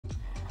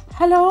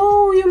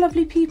Hello you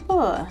lovely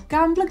people,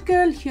 Gambler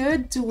Girl here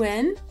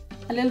doing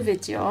a little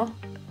video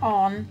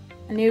on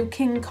a new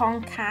King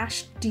Kong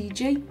Cash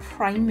DJ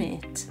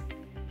PRIME8.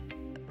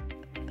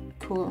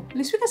 Cool, at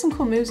least we get some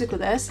cool music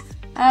with this.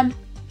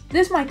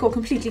 This might go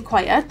completely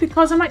quiet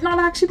because I might not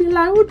actually be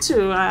allowed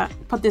to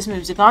put this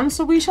music on,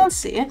 so we shall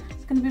see.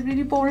 It's going to be a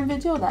really boring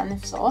video then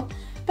if so.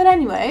 But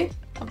anyway,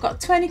 I've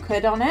got 20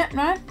 quid on it,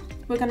 right?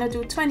 We're going to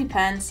do 20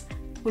 pence,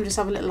 we'll just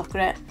have a little look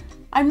at it.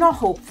 I'm not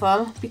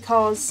hopeful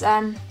because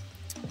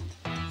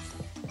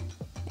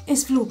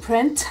it's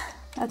blueprint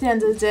at the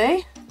end of the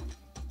day,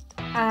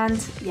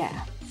 and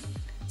yeah,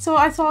 so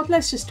I thought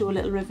let's just do a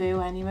little review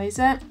anyways.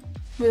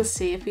 We'll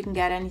see if we can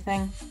get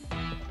anything.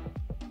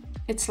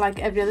 It's like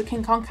every other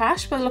King Kong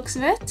Cash by the looks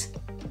of it,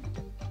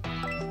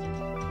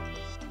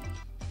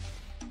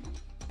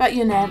 but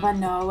you never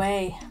know,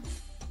 eh?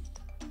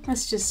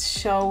 Let's just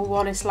show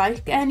what it's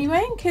like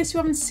anyway in case you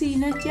haven't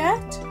seen it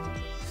yet.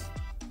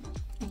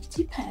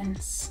 80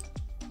 pence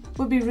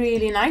would be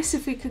really nice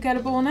if we could get a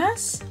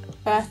bonus,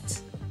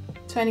 but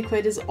 20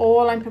 quid is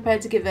all I'm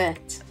prepared to give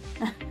it.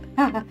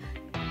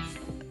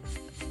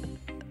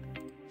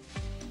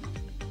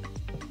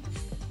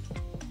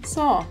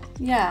 So,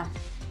 yeah.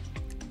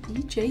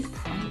 DJ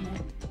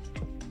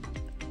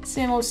PRIME8.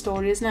 Same old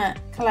story, isn't it?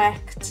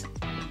 Collect.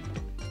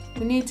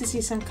 We need to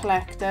see some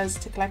collectors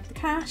to collect the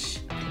cash.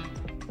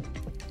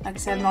 Like I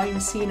said, I've not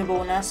even seen a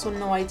bonus, so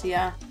no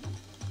idea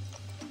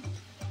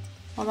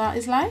what that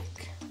is like.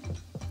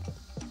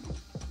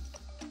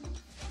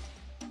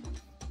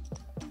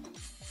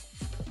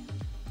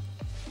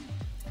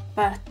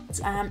 But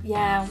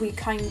yeah, we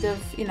kind of,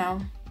 you know,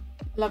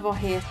 love or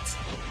hate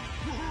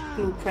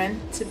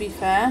blueprint, to be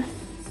fair.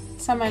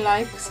 Some I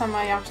like, some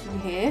I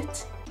absolutely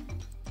hate.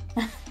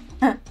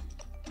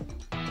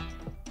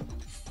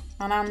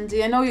 And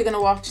Andy, I know you're going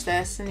to watch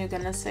this and you're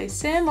going to say,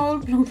 same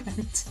old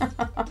blueprint.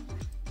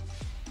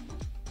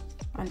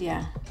 And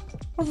yeah,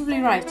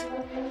 probably right.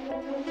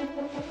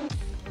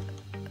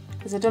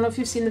 Because I don't know if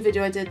you've seen the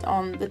video I did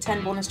on the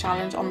 10 bonus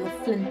challenge on the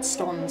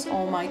Flintstones.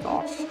 Oh my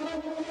gosh.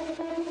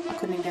 I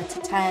couldn't even get to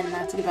 10, I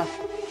had to give up.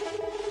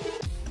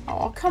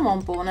 Oh, come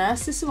on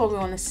bonus, this is what we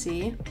want to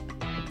see.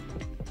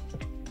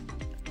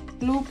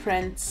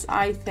 Blueprints,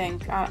 I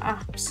think, are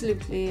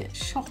absolutely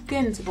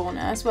shocking to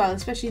bonus. Well,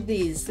 especially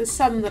these. There's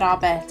some that are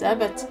better,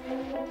 but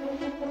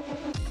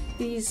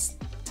these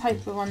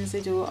type of ones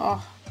they do,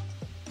 oh.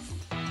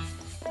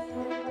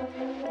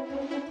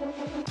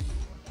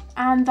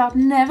 And that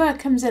never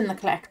comes in the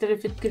collector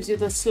if it gives you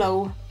the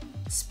slow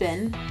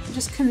spin. It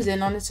just comes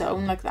in on its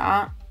own like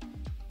that.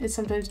 It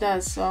sometimes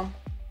does, so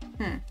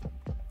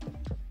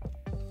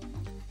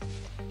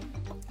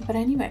But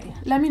anyway,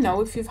 let me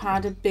know if you've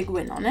had a big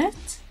win on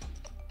it.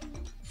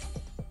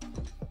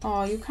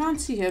 Oh, you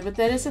can't see here, but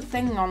there is a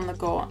thing on the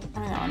go.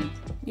 Hang on,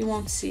 you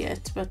won't see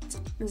it, but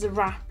there's a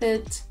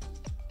rapid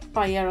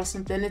fire or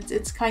something.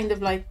 It's kind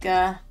of like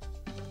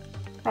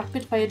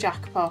rapid fire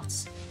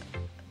jackpots.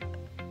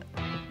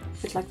 A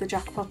bit like the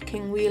jackpot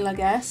king wheel, I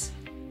guess.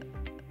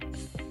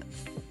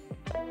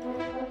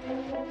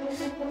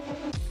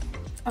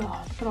 Oh,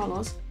 look at all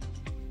those.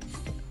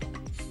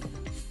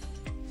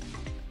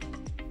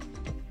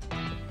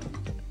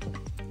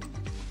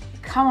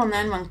 Come on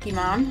then, monkey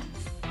man.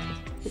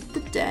 Hit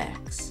the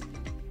decks.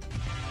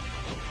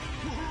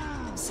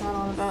 What's that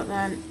all about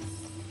then?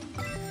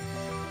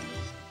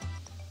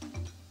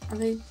 Are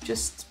they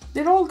just...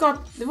 They've all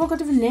got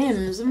different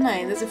names, haven't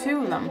they? There's a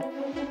few of them.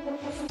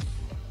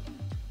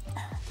 I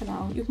don't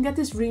know. You can get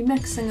this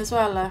remixing as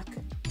well, look.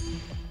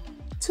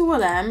 2 of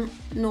them,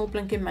 no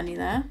blinking money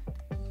there.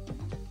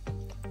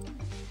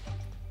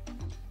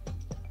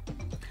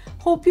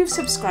 Hope you've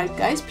subscribed,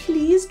 guys.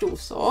 Please do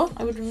so.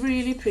 I would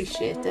really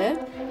appreciate it.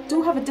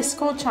 Do have a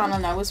Discord channel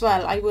now as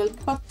well. I will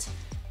put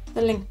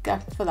the link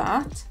up for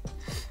that.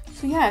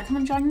 So yeah, come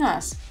and join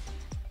us.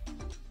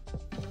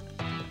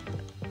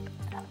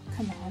 Oh,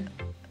 come on.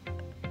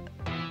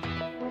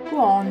 Go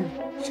on.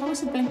 Show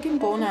us a blinking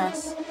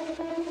bonus.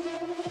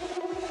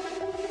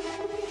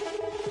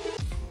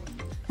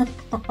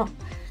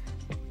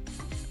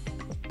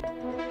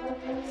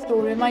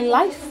 Story of my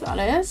life, that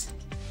is.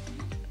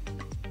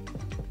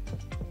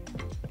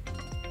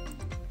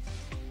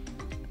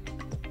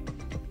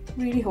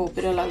 Really hope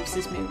it allows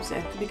this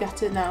music. We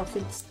get it now if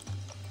it's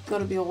got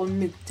to be all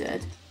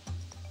muted.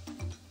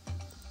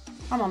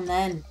 Come on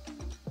then.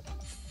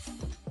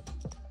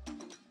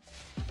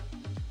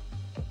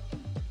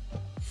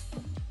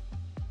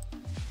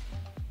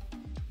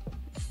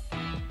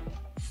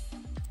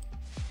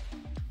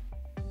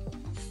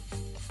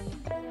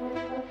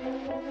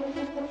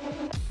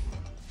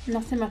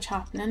 Nothing much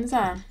happening, is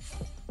there?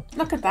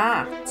 Look at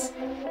that.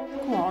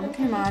 Go on,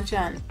 can you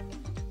imagine?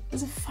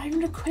 There's a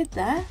 500 quid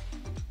there.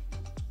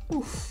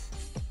 Oof.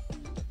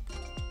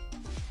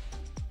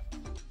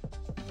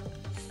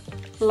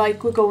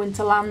 Like we're going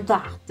to land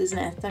that, isn't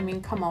it? I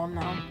mean, come on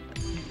now.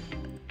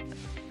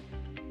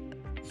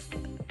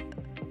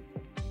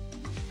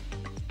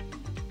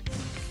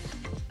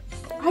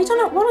 I don't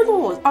know, what are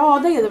those? Oh,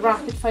 they are the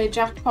rapid fire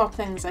jackpot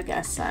things, I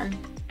guess, then.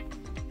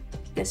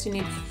 Guess you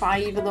need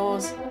 5 of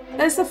those.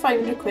 There's the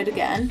 500 quid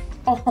again.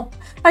 Oh,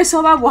 I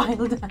saw that while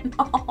then.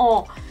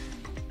 Oh,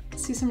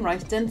 see some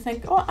writing,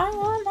 think, oh, hang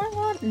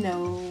on.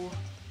 No,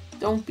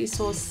 don't be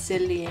so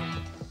silly.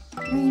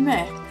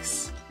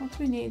 Remix. What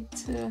do we need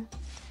to...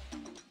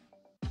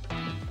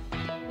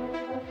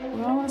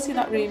 Well, I want to see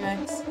that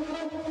remix.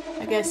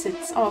 I guess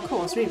it's... Oh, of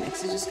course,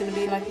 remix is just going to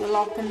be like the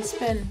lock and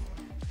spin.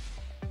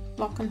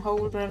 Lock and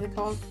hold, whatever they're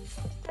called.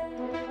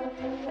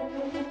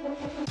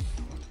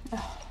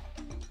 Oh.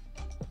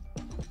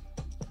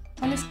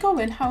 Well, it's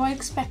going how I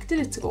expected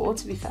it to go,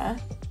 to be fair.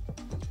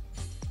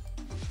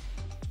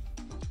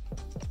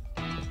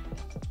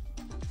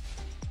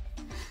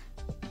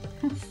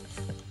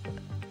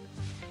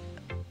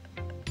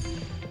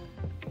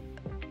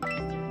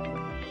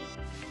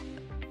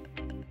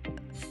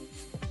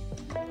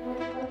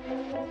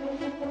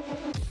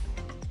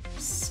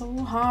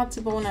 So hard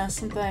to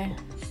bonus, aren't they?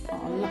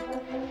 Oh,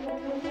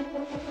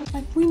 look.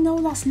 Like, we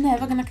know that's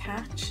never going to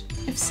catch.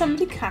 If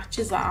somebody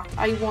catches that,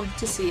 I want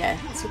to see it.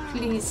 So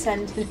please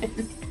send it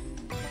in.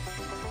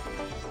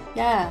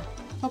 Yeah,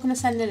 not going to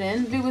send it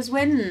in. Viewers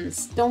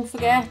wins. Don't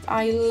forget,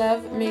 I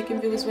love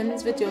making viewers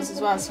wins videos as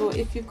well. So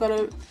if you've got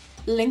a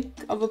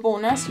link of a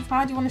bonus you've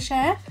had you want to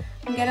share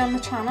and get it on the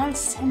channel,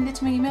 send it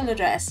to my email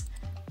address.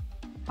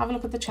 Have a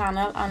look at the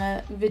channel and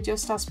a video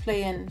starts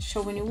playing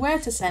showing you where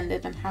to send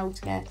it and how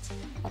to get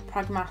a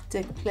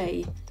pragmatic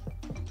play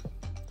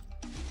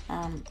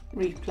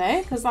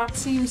replay, because that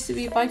seems to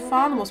be by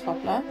far the most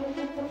popular.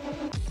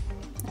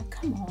 Oh,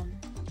 come on.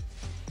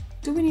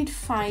 Do we need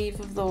 5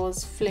 of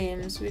those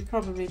flames? We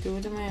probably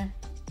do, don't we?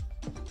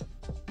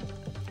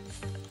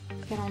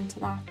 Get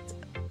onto that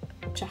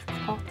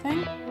jackpot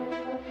thing.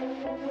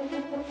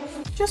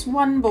 Just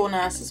one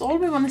bonus is all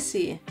we want to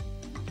see.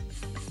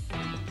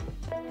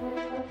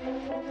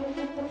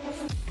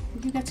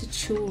 You get to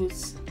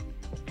choose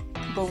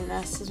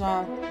bonus as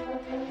well.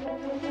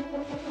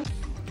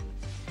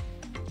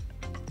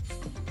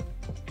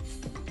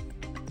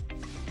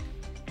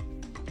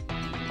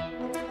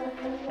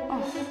 Oh,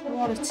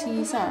 what a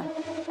teaser.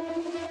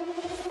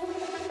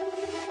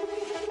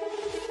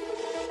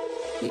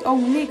 The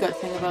only good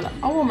thing about it,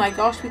 oh my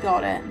gosh, we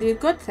got it. The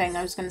good thing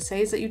I was going to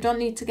say is that you don't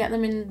need to get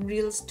them in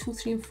reels 2,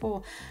 3 and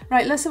 4.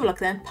 Right, let's have a look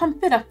then.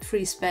 Pump it up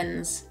free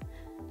spins.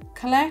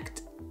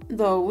 Collect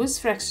those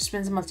for extra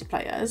spins and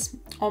multipliers,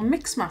 or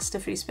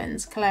Mixmaster free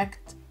spins.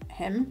 Collect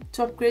him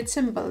to upgrade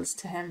symbols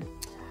to him.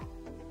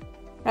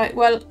 Right,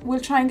 well, we'll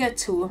try and get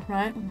 2,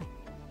 right?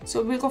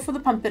 So we'll go for the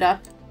pump it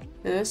up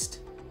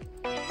first.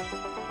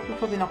 We're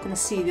probably not going to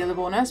see the other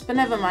bonus, but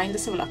never mind,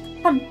 let's have a look.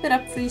 Pump it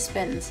up free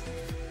spins.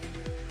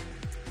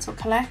 So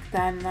collect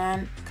them,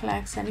 then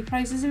collect any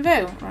prizes in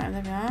view. Right,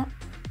 there we are.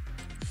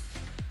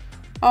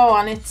 Oh,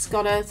 and it's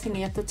got a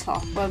thingy at the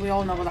top. Well, we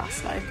all know what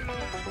that's like.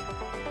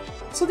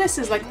 So this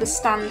is like the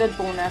standard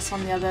bonus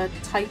on the other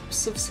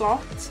types of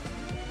slots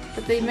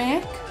that they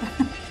make.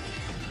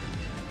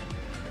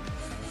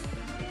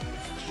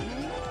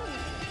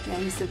 Yeah,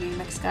 he's the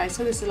remix guy.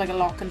 So this is like a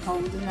lock and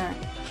hold, isn't it?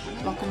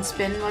 Lock and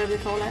spin, whatever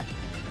they call it.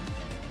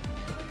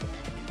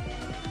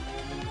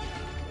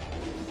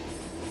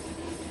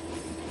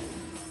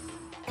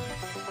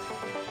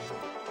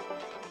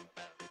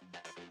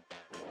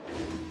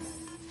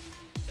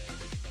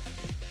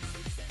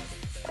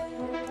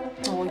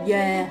 Oh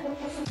yeah.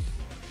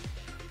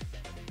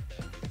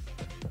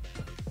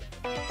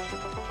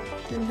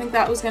 Didn't think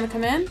that was going to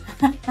come in.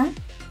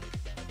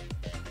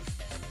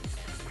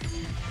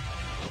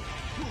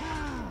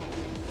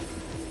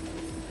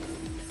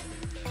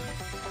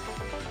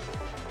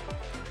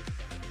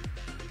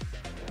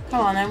 Come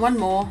on then, one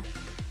more.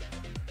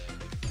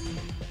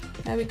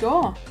 There we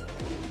go.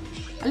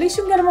 At least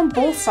you can get them on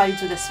both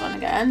sides with this one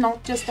again,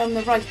 not just on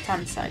the right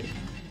hand side.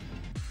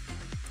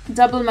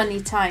 Double money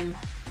time.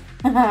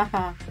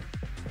 Gotta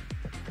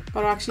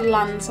actually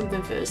land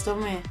something first,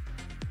 don't we?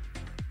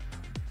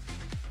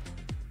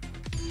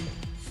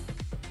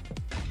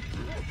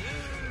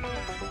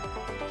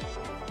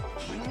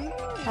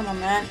 Come on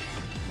then.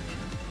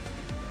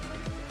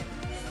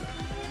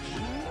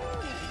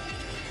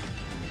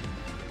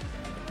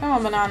 Come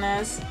on,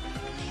 bananas.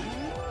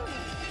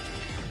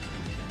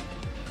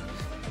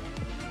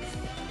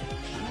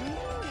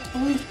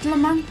 Oh, little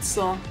amounts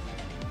 10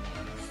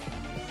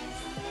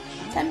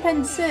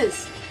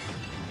 pences.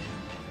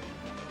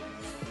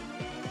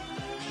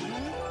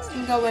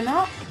 Still going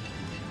up.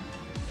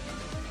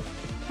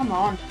 Come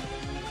on.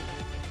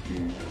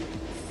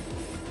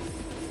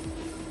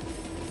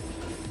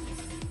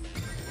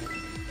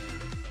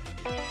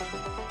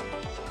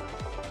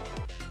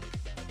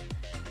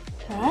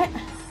 Alright.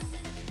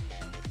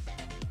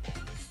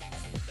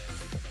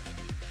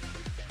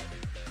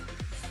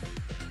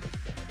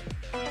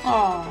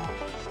 Oh.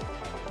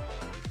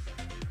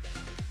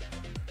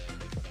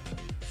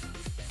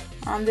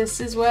 And this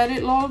is where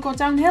it'll all go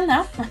downhill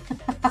now.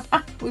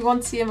 We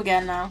won't see him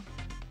again now.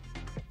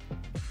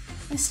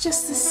 It's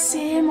just the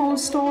same old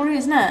story,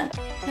 isn't it?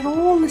 They're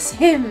all the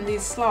same,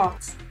 these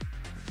slots.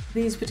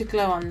 These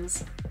particular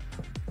ones.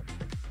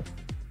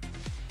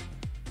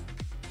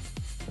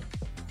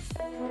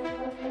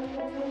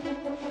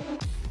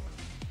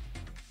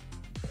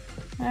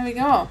 There we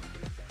go.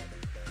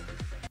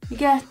 You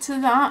get to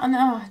that and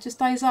oh, it just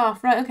dies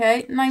off. Right,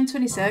 okay,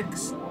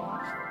 926.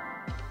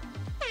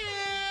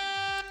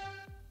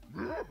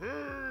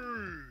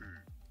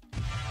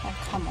 Oh,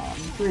 come on.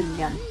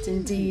 Brilliant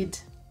indeed.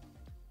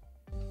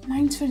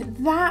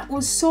 920. That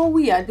was so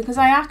weird because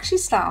I actually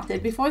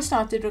started, before I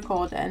started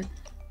recording,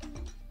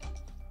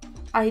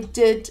 I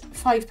did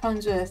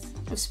 £5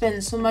 worth of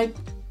spins. So my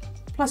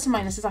plus and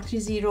minus is actually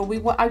 0.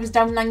 I was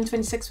down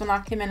 926 when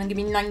that came in and gave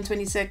me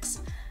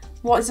 926.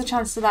 What is the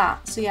chance of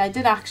that? So yeah, I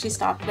did actually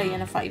start playing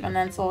a 5 and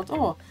then thought,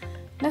 oh,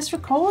 let's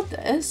record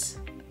this.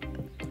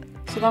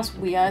 So that's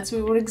weird. So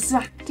we were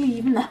exactly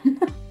even then.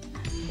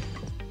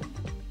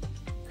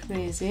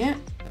 Crazy.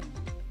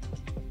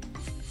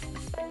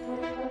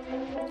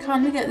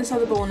 Can we get this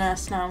other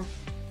bonus now?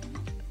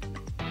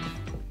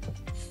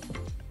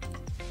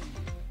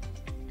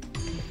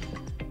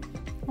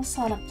 What's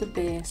that up to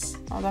base?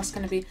 Oh, that's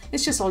going to be...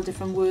 It's just all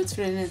different words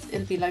for it.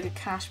 It'll be like a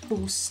cash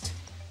boost.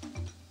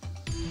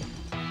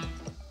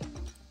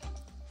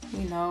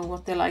 We know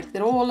what they're like.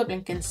 They're all a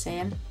blinking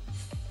same.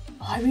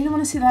 Oh, I really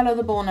want to see that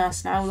other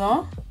bonus now,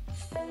 though.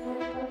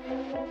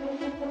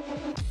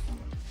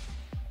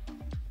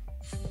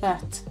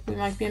 But we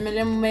might be a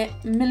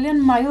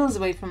million miles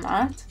away from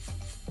that.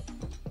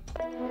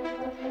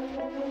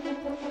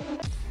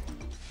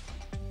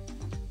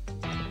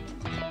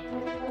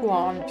 Go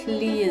on,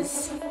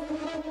 please.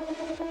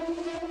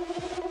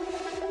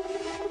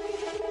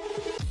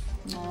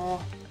 No.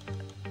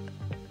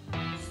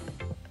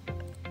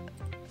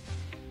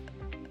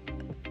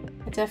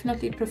 I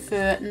definitely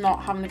prefer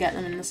not having to get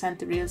them in the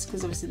centre reels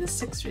because obviously there's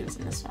 6 reels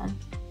in this one.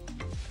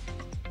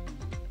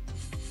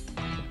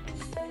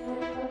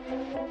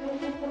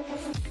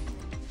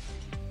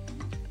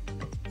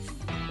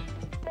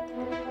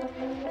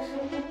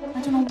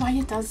 I don't know why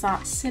it does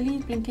that. Silly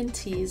blinking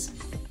tease.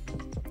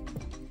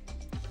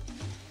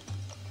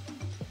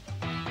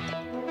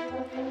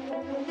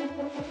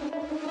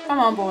 Come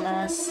on,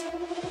 bonus.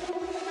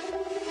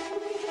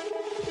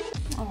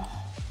 Oh.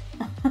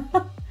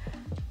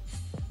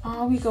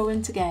 Are we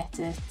going to get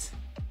it?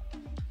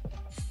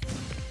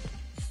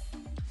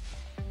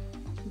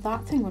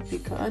 That thing would be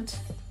good.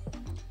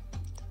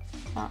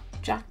 That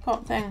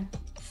jackpot thing.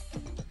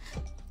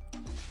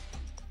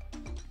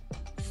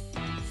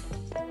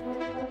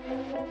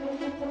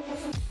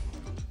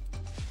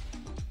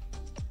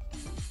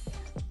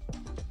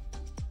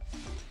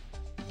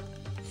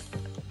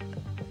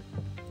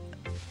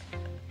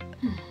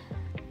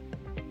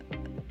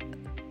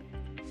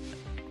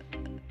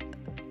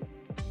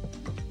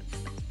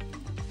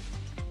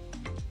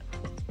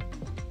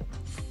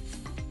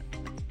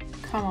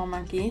 Come on,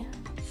 monkey.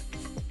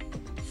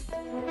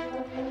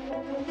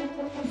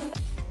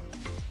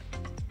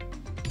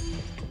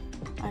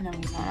 I know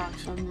he's not an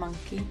actual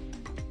monkey.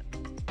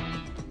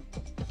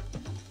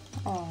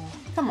 Oh,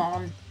 come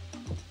on.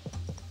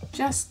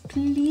 Just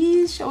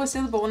please show us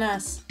the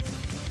bonus.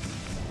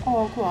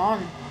 Oh, go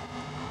on.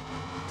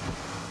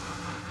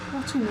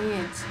 What do you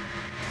need?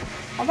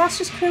 Oh, that's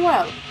just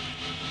cruel.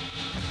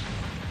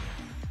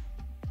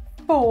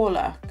 Oh,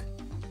 look.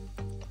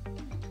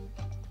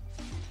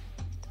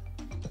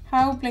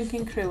 How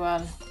blinking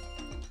cruel.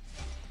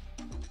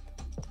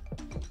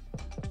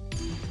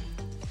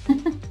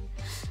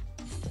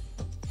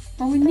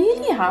 Well, we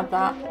nearly had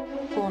that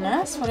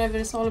bonus, whatever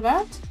it's all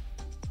about.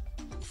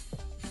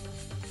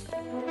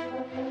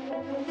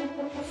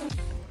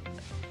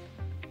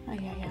 Ay,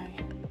 ay,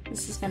 ay.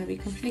 This is going to be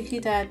completely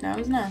dead now,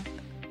 isn't it?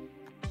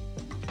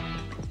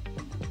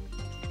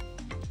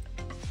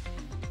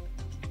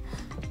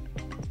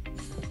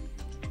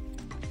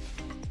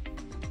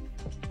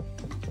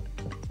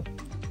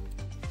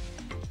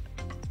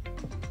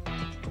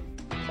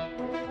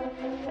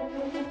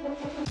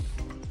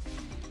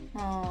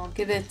 Oh,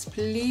 give it.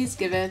 Please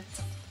give it.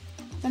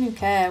 Don't even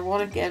care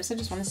what it gives. I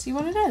just want to see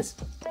what it is.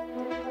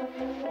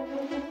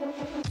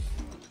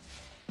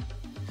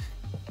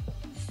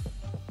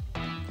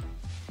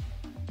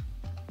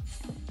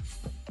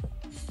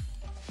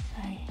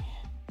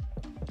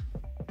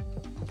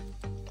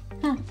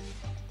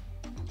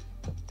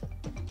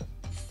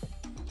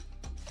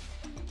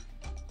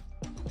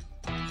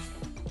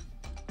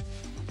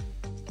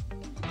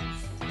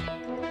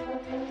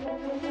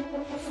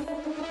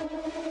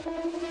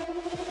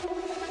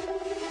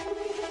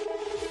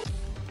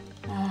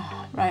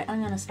 Right,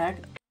 hang on a sec.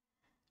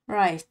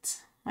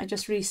 Right, I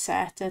just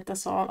reset it,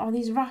 that's all. Oh,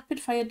 these rapid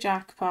fire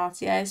jackpots.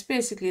 Yeah, it's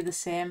basically the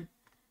same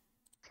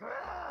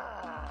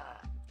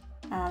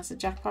as the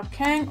jackpot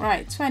king.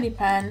 Right, 20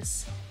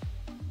 pence.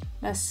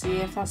 Let's see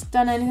if that's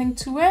done anything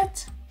to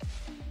it.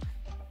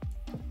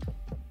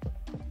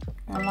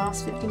 Our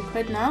last 15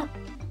 quid now.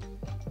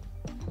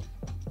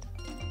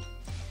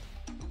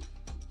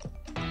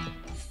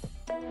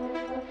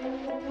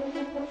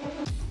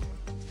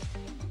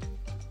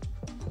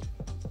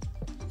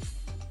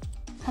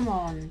 Come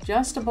on,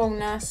 just a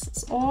bonus.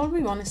 That's all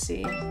we want to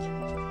see.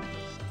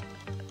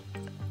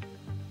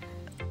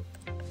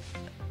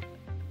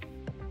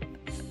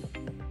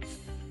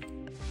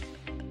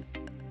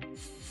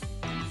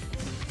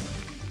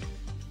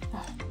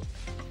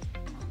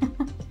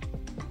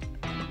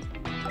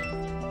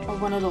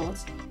 one of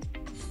those.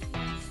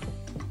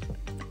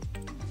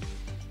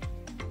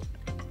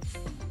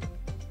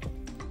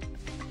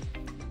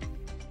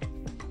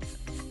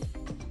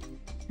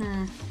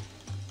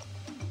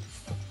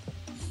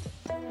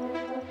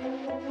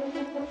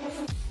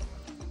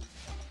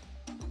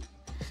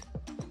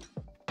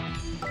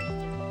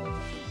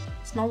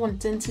 It's not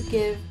wanting to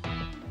give.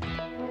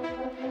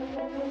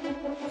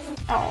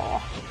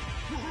 Oh,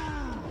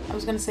 I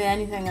was going to say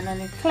anything and then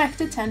it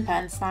collected 10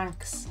 pence,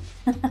 thanks.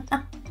 Oh,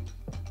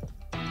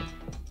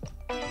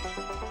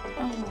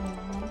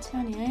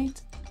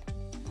 128.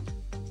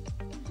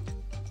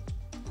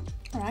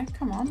 Alright,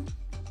 come on.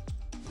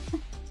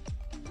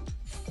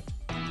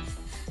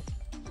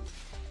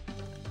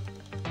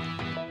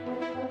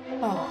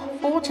 Oh,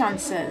 4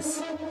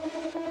 chances.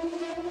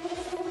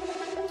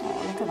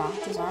 Oh, look at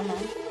that as well,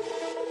 man.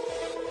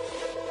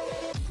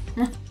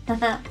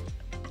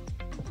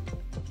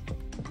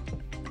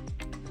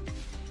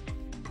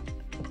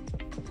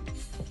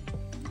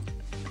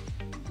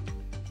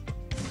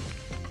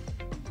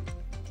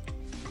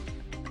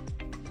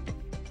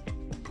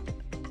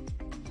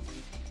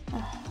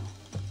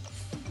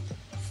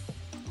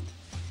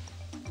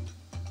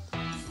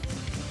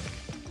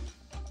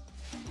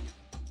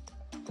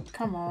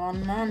 Come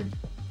on, man.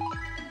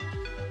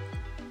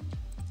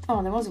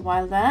 Oh, there was a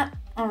while there.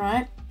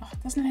 Alright. Oh,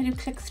 it doesn't let you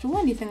click through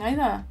anything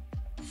either.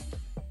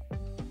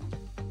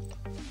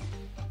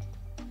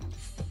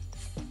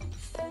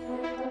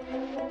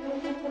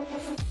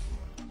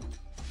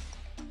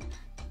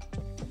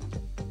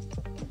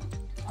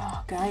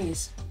 Oh,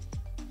 guys.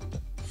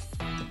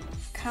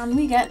 Can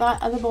we get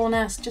that other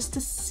bonus just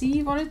to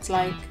see what it's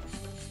like?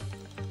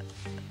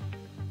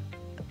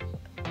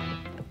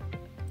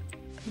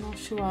 Not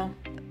sure.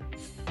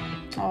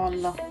 Oh,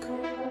 look.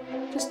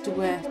 Just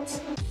do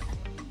it.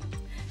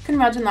 Can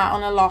imagine that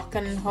on a lock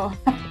and...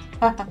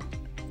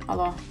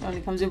 although it only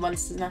comes in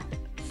once, doesn't it?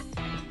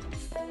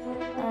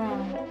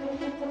 Oh.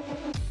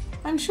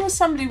 I'm sure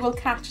somebody will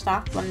catch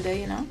that one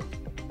day, you know?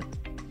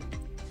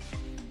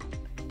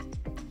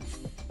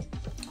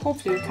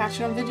 Hopefully we'll catch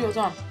it on videos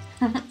on.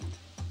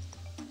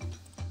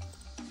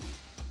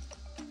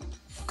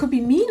 Could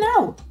be me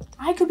now.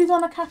 I could be the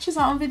one that catches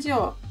that on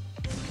video.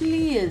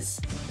 Please.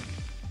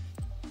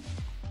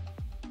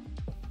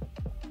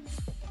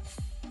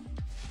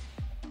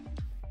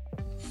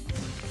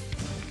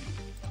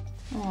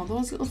 Oh,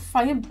 those little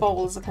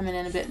fireballs are coming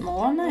in a bit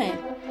more, aren't they?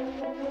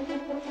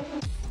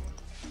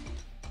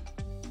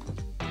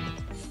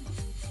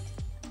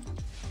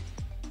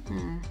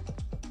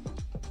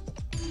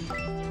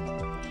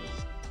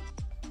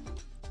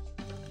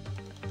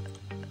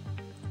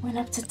 Went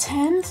up to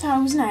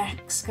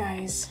 10,000x,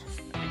 guys.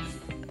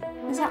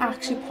 Is that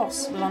actually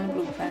possible on a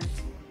blueprint?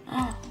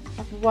 Oh,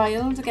 that's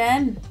wild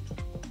again.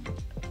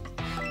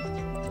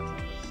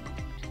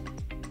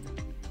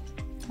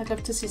 I'd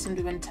love to see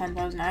somebody win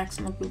 10,000x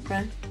on a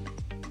blueprint.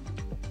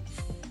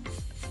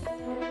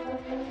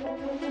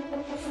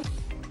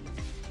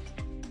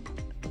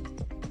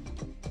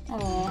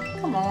 Oh,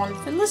 come on,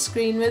 fill the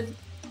screen with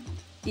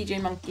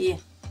DJ Monkey.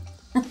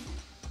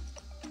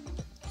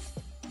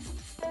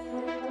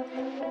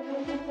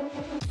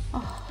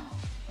 Oh,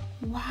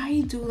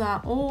 why do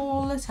that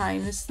all the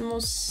time? It's the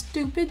most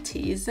stupid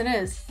tease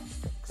there is.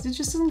 Because it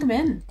just doesn't come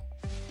in.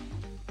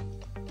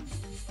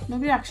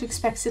 Nobody actually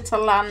expects it to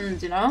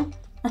land, you know?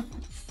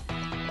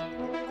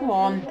 Go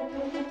on.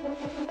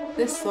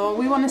 This though,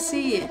 we want to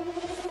see.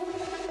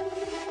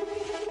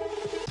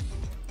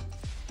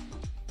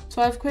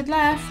 12 quid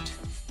left.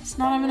 It's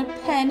not having a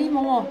penny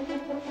more.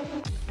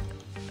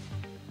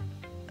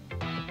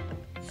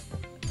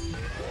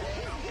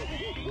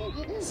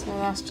 So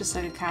that's just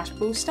like a cash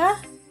booster.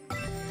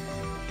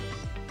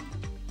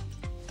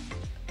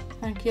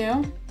 Thank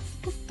you.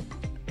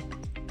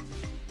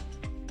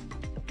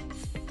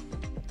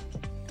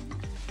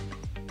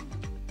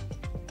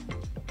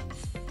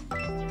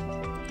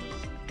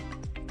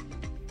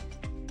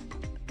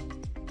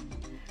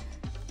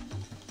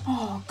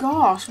 Oh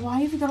gosh,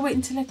 why have you got to wait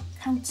until it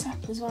counts up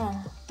as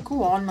well?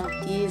 Go on,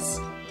 monkeys.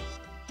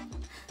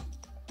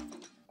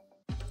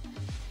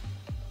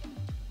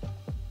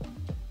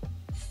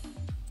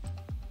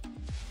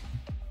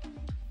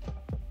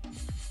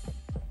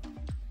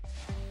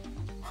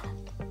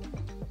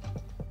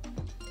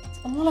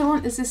 All I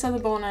want is this other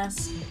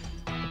bonus.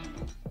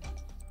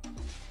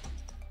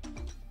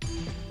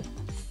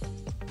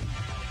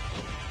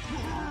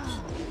 Gosh,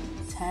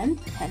 10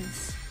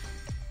 pence.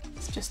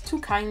 It's just too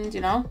kind,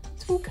 you know?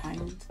 Too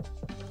kind.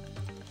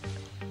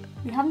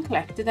 We haven't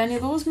collected any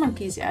of those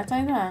monkeys yet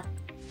either,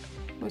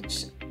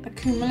 which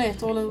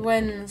accumulate all of the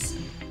wins.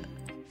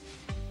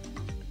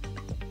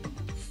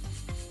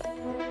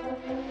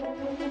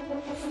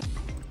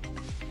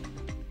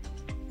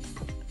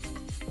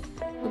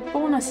 The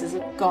bonuses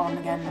are gone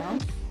again now.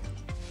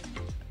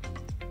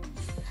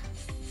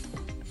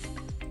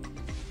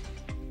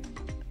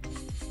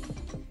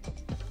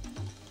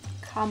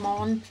 Come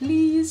on,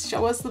 please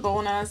show us the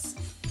bonus.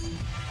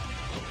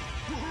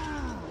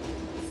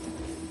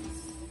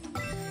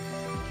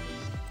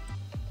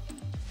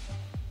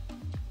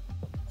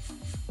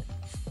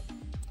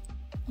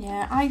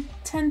 Yeah, I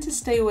tend to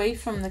stay away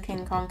from the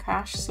King Kong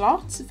Cash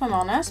slots, if I'm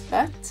honest,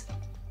 but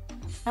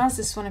as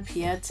this one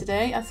appeared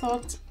today, I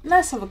thought,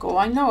 let's have a go.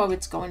 I know how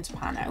it's going to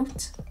pan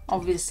out,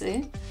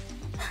 obviously.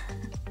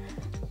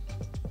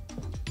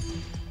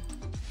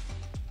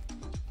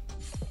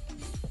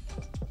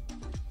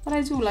 But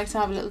I do like to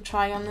have a little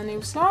try on the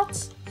new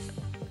slots.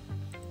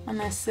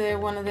 Unless they're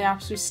one of the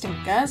absolute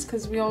stinkers,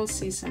 because we all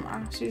see some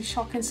absolutely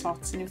shocking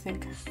slots and you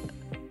think,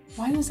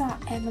 why was that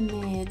ever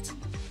made?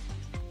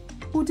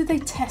 Who did they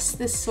test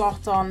this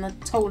slot on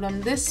that told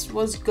them this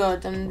was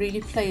good and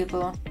really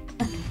playable?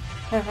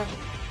 I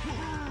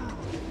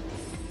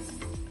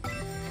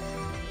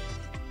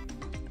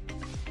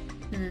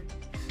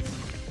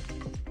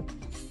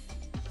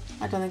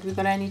don't think we've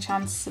got any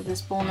chance of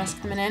this bonus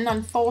coming in,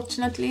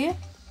 unfortunately.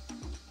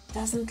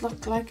 Doesn't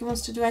look like he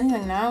wants to do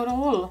anything now at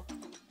all.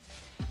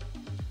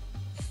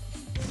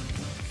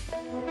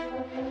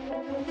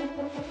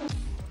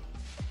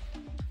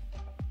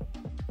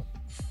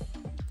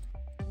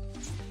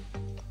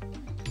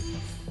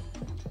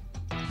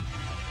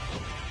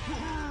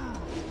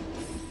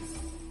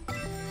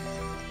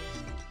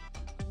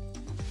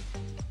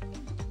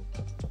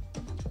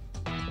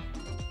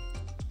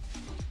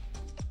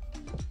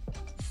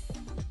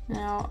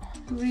 Now,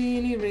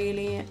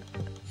 really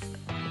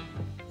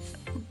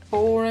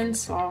boring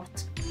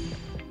slot.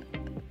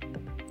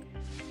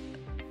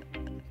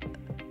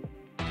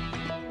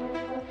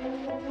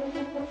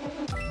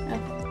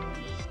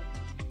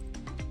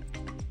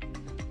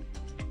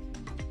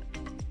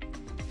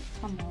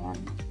 Come on.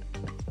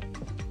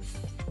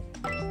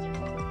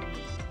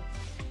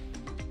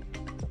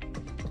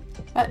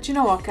 But do you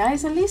know what,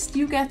 guys? At least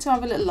you get to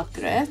have a little look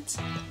at it.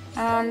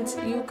 And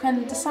you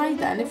can decide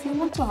then if you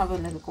want to have a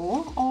little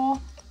go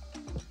or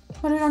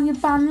put it on your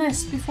ban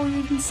list before you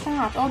even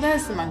start. Oh,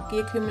 there's the monkey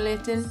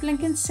accumulating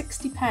blinking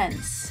 60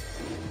 pence.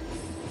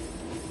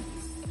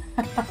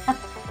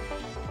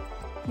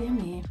 Dear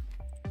me.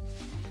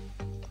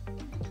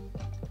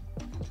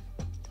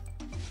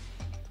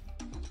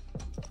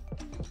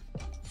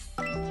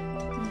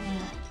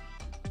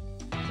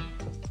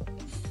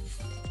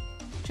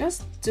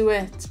 Just do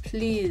it,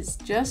 please.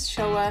 Just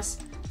show us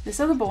this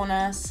other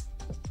bonus.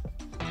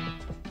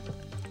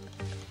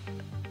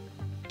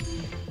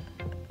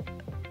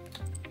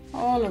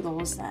 All of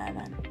those there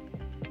then.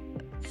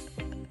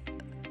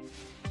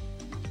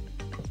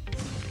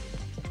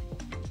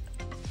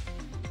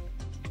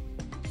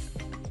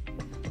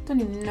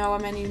 Don't even know how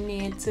many you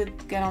need to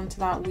get onto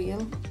that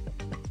wheel.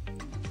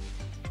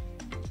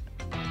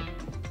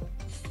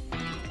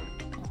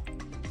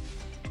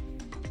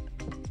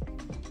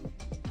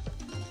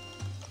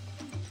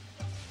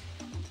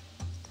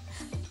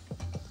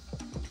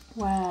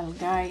 Well,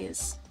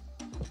 guys.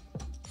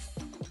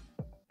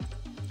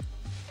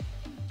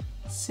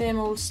 Same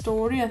old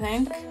story, I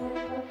think.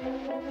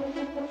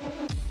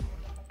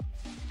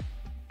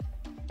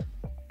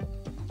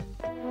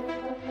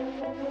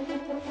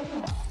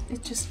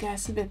 It just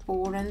gets a bit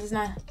boring, doesn't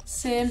it?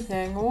 Same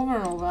thing over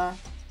and over.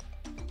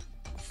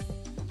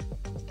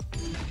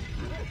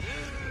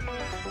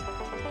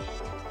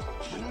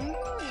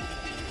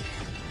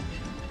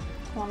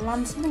 Come on,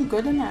 land something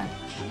good in there.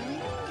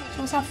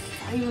 Show us that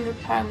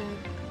 £500.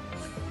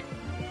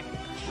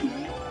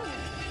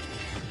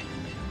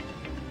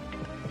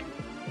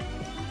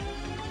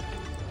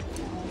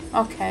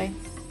 Okay,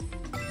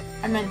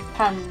 I meant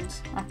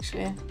pounds,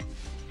 actually.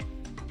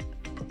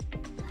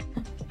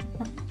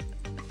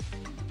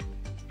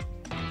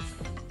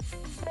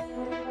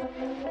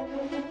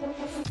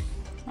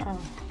 Oh.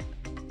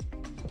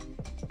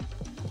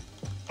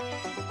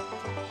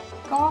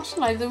 Gosh,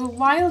 like there were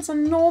wilds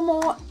and no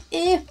more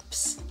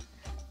apes.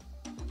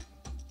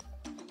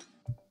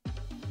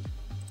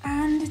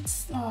 And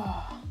it's...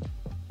 oh.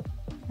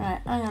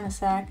 Right, hang on a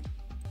sec.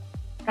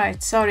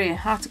 Right, sorry, I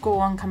had to go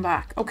and come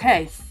back.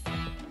 Okay.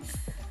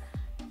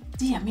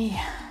 Dear me.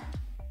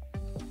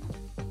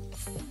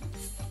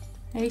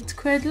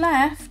 £8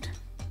 left.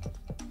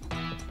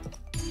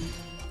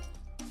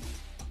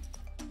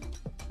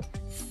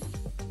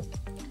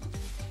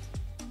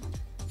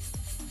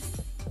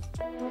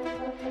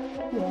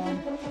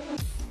 One.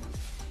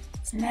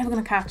 It's never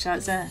going to catch that,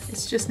 is it?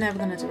 It's just never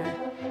going to do it.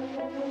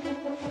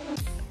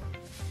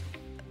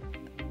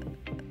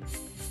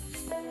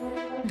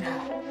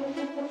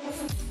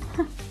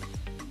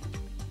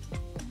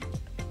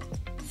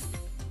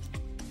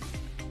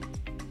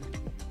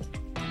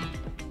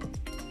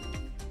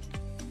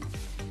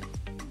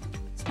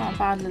 Not a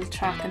bad little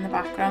track in the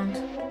background.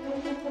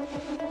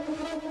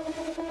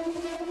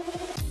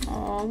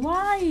 Oh,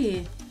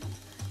 why?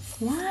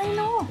 Why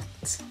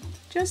not?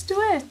 Just do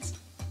it.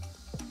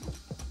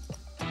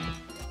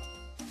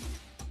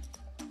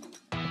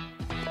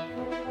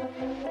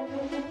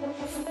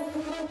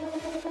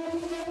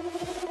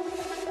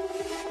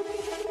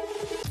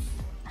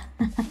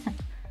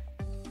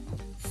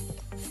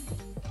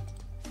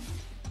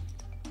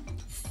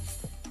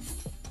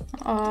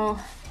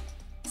 Oh,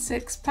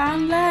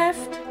 £6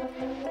 left.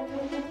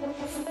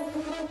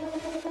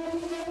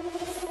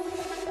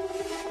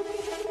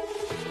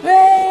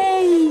 Wait!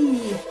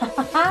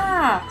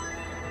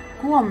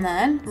 Go on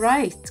then.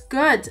 Right,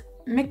 good.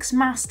 Mix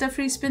master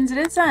free spins it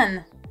is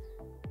then.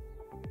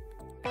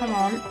 Come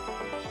on.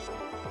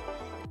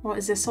 What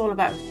is this all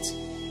about?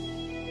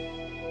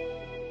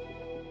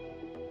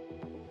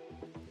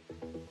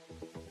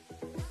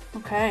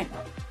 Okay.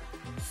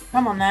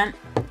 Come on then.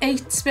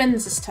 8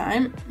 spins this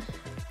time.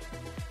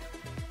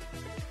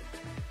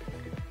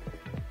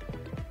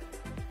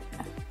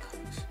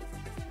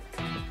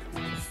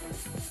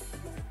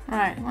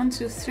 Right, 1,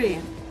 2, 3.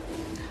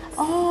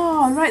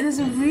 Oh, right, there's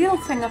a real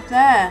thing up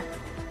there.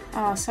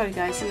 Oh, sorry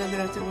guys, a little bit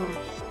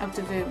out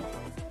of view.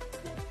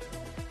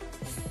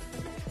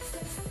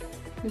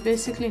 We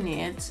basically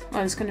need,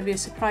 well, it's going to be a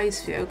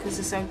surprise for you because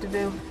it's out of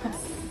view.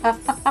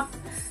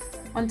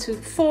 1, 2,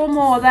 4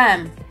 more of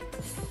them.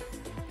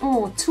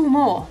 Oh, 2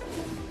 more.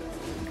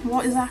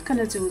 What is that going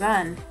to do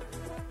then?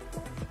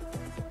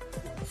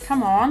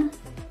 Come on.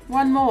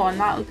 1 more and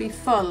that'll be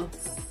full.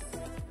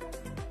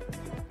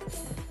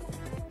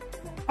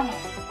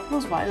 Oh,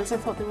 those wires, I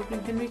thought they were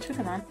blinking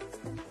retrigger then.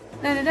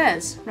 There it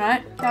is.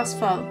 Right, that's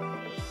full.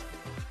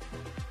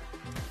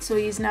 So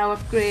he's now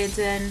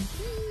upgrading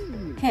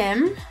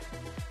him.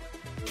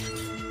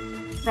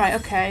 Right,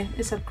 okay,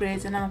 it's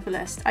upgrading. I'm up a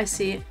list. I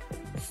see it.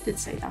 Did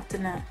say that,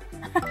 didn't I?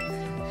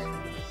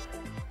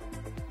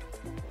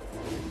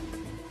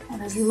 Oh,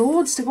 there's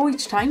loads to go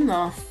each time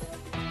though.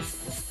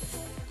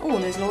 Oh,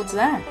 there's loads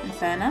there, in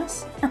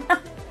fairness.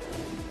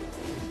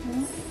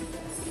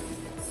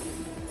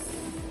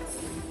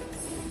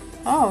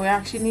 Oh, we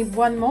actually need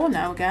 1 more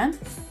now again.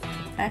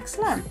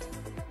 Excellent.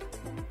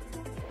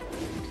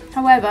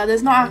 However,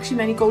 there's not actually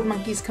many gold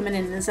monkeys coming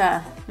in, is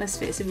there? Let's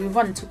face it, we've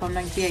won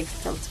 £2.98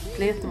 still to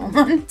play at the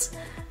moment.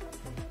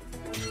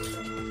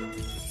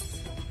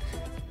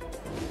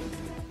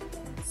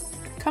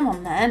 Come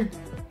on then.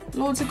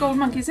 Loads of gold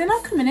monkeys. They're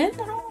not coming in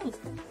at all.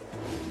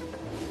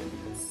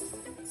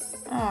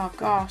 Oh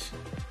gosh.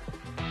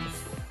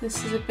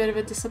 This is a bit of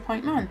a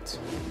disappointment.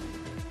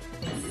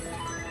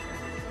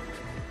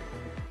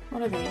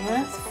 What are they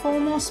worth? 4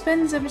 more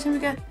spins every time we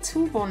get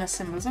 2 bonus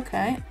symbols.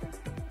 Okay.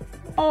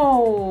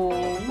 Oh,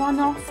 1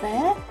 off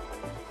there.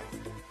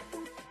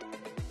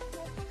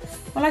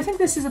 Well, I think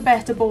this is a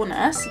better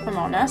bonus, if I'm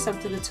honest,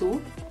 out of the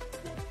 2.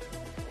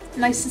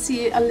 Nice to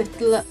see a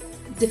little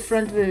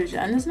different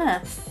version, isn't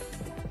it?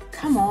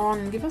 Come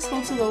on, give us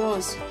lots of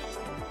those.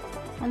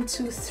 1,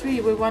 2,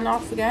 3. We're 1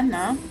 off again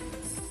now.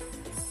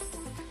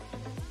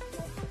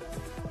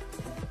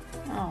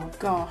 Oh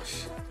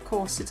gosh. Of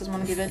course it doesn't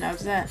want to give it now,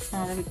 does it?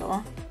 Oh, there we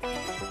go.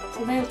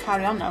 So they'll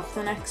carry on now for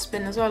the next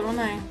spin as well, won't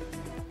they?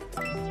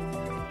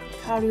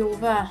 Carry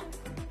over.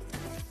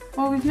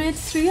 Well, we've made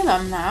 3 of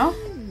them now.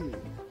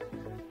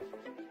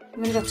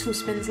 We've only got 2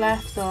 spins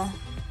left though.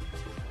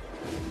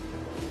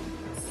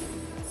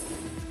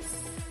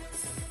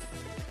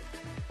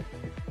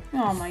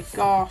 Oh my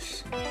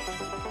gosh.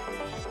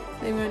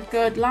 They weren't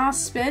good.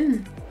 Last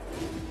spin.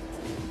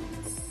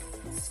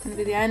 It's going to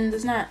be the end,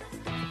 isn't it?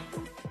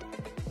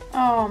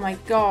 Oh my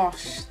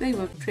gosh. They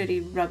were pretty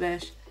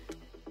rubbish.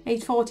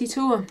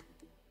 842.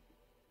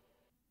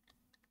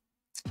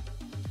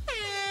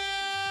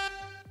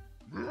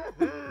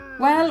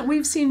 Well,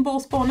 we've seen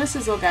both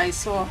bonuses though, guys,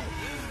 so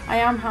I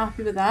am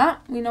happy with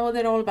that. We know what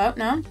they're all about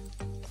now.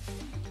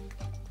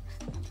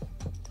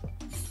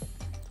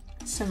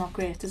 Still not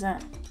great, is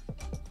it?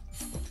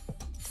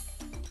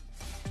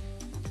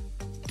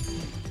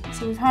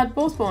 So we've had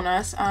both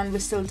bonus and we're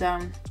still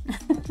down.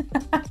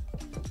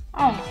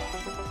 Oh.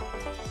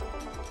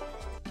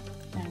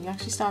 Yeah, we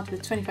actually started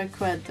with 25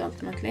 quid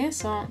ultimately,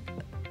 so...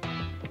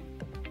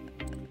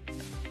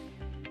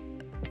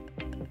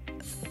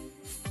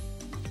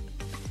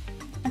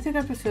 I think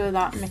I prefer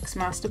that Mix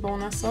Master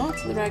bonus though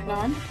to the regular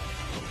one.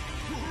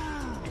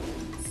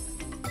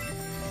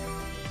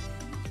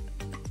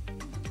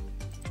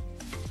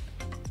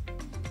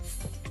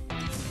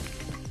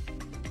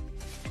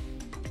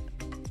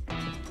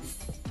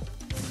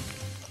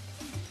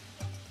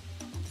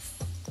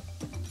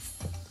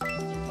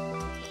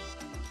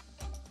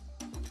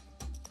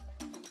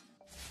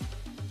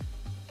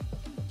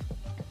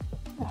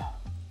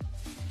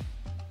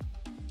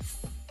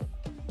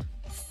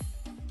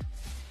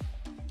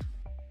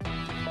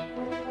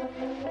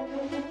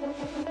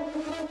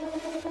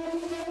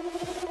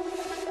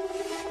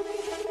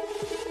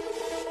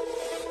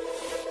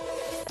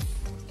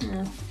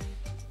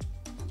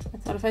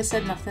 If I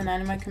said nothing,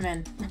 then it might come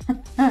in.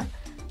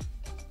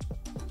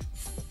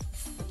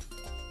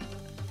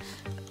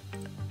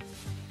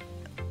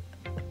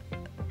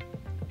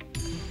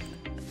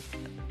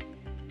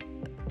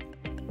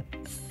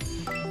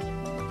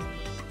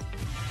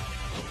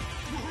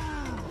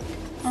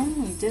 Oh,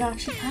 you did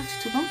actually catch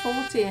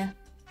 2.40.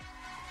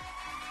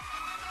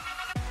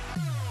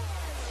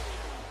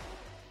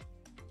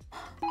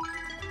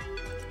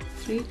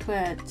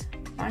 £3.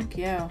 Thank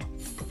you.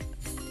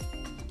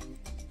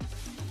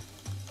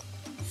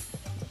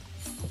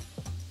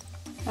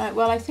 Right,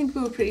 well, I think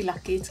we were pretty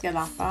lucky to get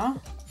that far,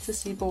 to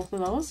see both of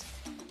those.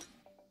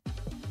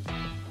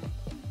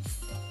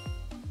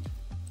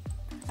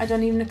 I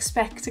don't even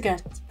expect to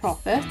get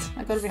profit,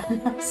 I gotta be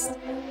honest,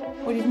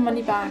 or even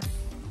money back.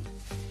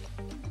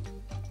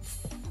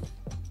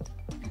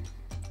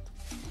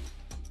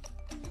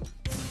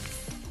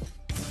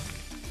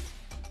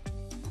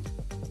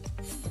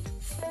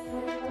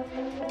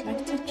 I'd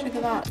like to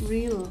trigger that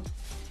reel.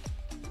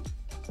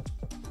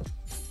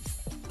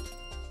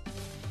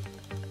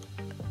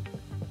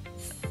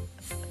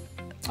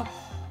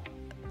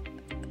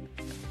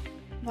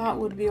 That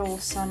would be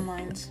awesome,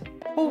 mind.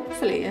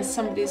 Hopefully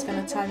somebody's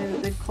going to tell me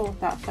that they've caught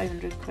that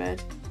 500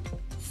 quid.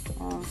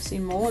 Or obviously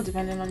more,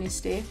 depending on your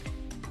stake.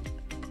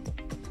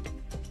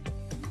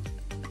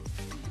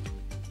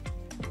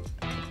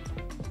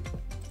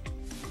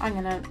 I'm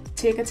going to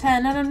take a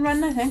tenner and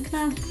run, I think,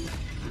 now.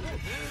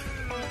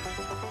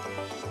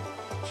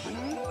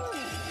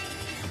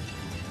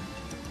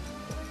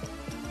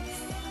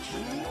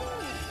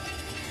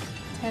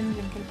 £10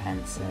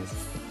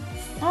 recompenses.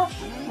 Oh,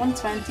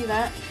 120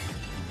 there.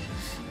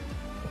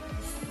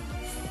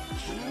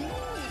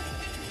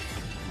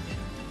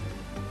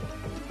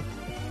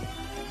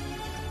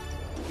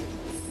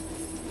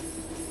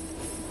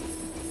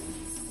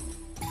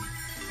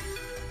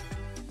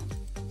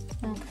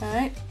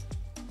 Okay,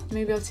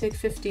 maybe I'll take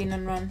 15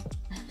 and run.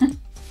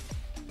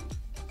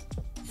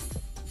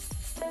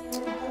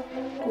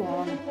 Go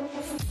on.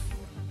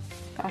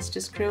 That's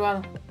just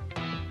cruel.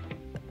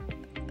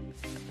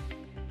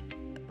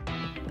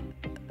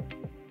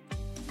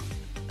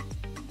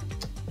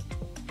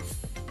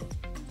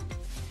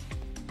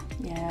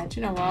 Yeah, do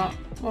you know what?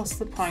 What's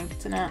the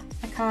point in it?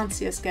 I can't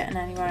see us getting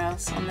anywhere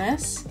else on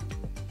this.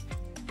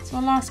 So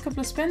our last couple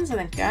of spins, I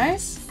think,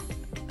 guys.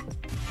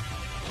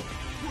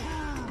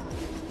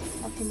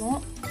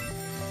 More.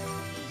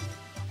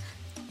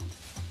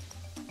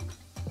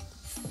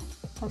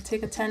 I'll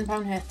take a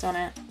 £10 hit on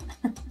it.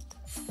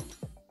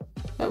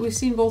 But we've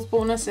seen both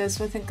bonuses,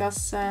 so I think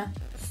that's not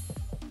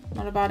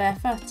a bad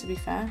effort, to be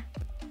fair.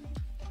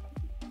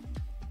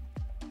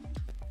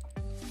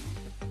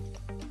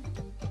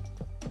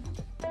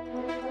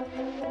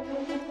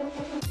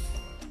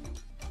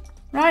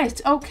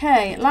 Right,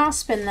 okay,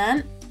 last spin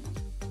then.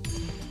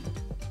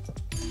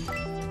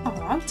 Oh,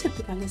 how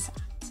typical is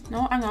that?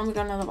 No, hang on, we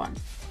got another one.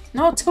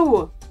 No,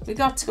 2. We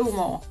got 2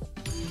 more.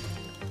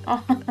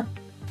 Oh. Oh,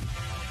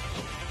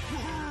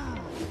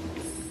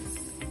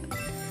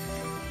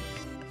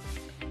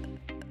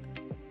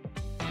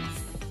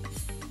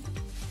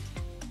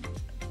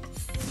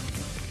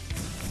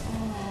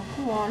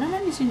 go on, how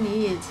many do you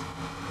need?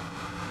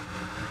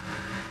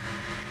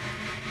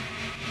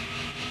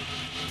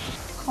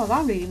 Oh,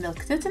 that really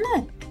milked it, didn't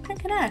it?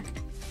 Freaking heck.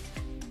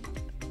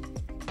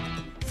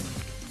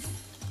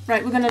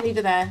 Right, we're going to leave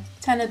it there.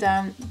 Tenner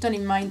down, don't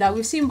even mind that.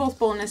 We've seen both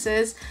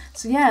bonuses.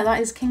 So yeah,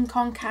 that is King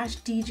Kong Cash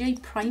DJ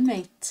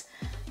PRIME8.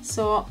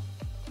 So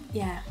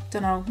yeah,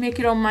 don't know. Make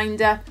your own mind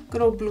up.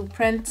 Good old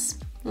blueprints.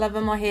 Love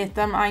them or hate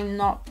them. I'm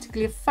not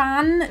particularly a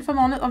fan, if I'm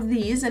honest, of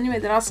these. Anyway,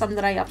 there are some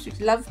that I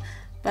absolutely love.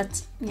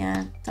 But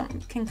yeah,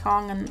 King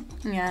Kong and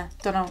yeah,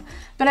 don't know.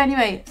 But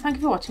anyway, thank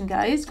you for watching,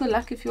 guys. Good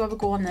luck if you ever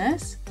go on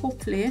this.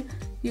 Hopefully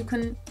you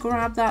can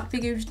grab that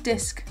big huge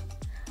disc.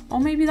 Or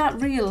maybe that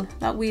wheel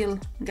and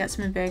get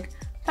something big.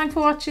 Thanks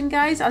for watching,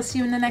 guys. I'll see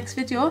you in the next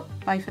video.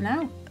 Bye for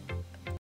now.